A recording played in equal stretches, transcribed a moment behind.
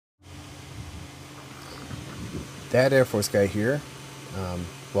That Air Force guy here.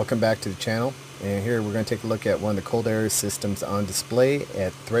 Welcome back to the channel, and here we're going to take a look at one of the cold air systems on display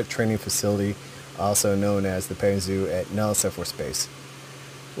at Threat Training Facility, also known as the Petting Zoo at Nellis Air Force Base.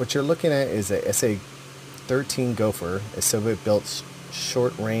 What you're looking at is a SA-13 GOPHER, a Soviet-built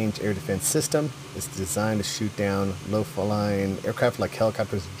short-range air defense system. It's designed to shoot down low-flying aircraft like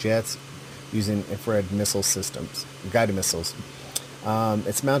helicopters and jets using infrared missile systems, guided missiles.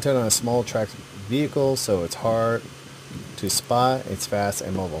 It's mounted on a small tracked vehicle, so it's hard to spot, it's fast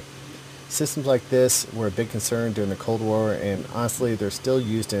and mobile. Systems like this were a big concern during the Cold War, and honestly they're still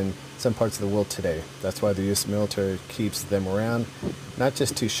used in some parts of the world today. That's why the US military keeps them around, not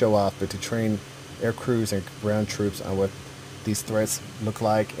just to show off, but to train air crews and ground troops on what these threats look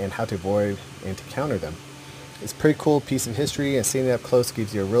like and how to avoid and to counter them. It's a pretty cool piece of history, and seeing it up close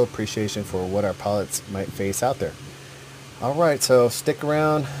gives you a real appreciation for what our pilots might face out there. Alright, so stick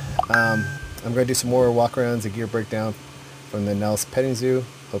around. I'm going to do some more walk-arounds and gear breakdown from the Nellis Petting Zoo.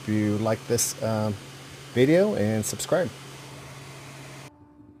 Hope you like this video and subscribe.